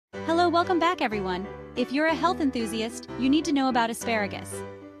welcome back everyone. If you're a health enthusiast, you need to know about asparagus.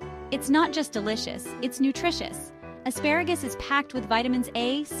 It's not just delicious, it's nutritious. Asparagus is packed with vitamins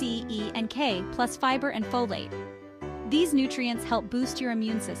A, C, E, and K, plus fiber and folate. These nutrients help boost your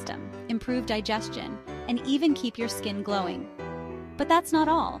immune system, improve digestion, and even keep your skin glowing. But that's not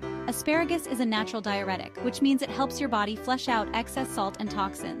all. Asparagus is a natural diuretic, which means it helps your body flush out excess salt and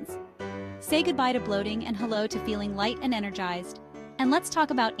toxins. Say goodbye to bloating and hello to feeling light and energized. And let's talk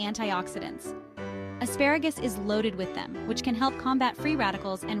about antioxidants. Asparagus is loaded with them, which can help combat free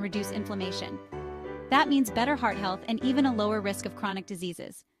radicals and reduce inflammation. That means better heart health and even a lower risk of chronic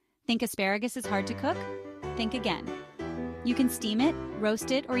diseases. Think asparagus is hard to cook? Think again. You can steam it,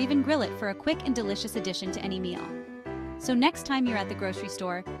 roast it, or even grill it for a quick and delicious addition to any meal. So next time you're at the grocery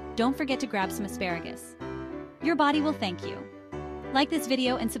store, don't forget to grab some asparagus. Your body will thank you. Like this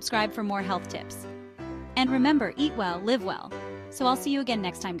video and subscribe for more health tips. And remember, eat well, live well. So I'll see you again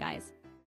next time, guys.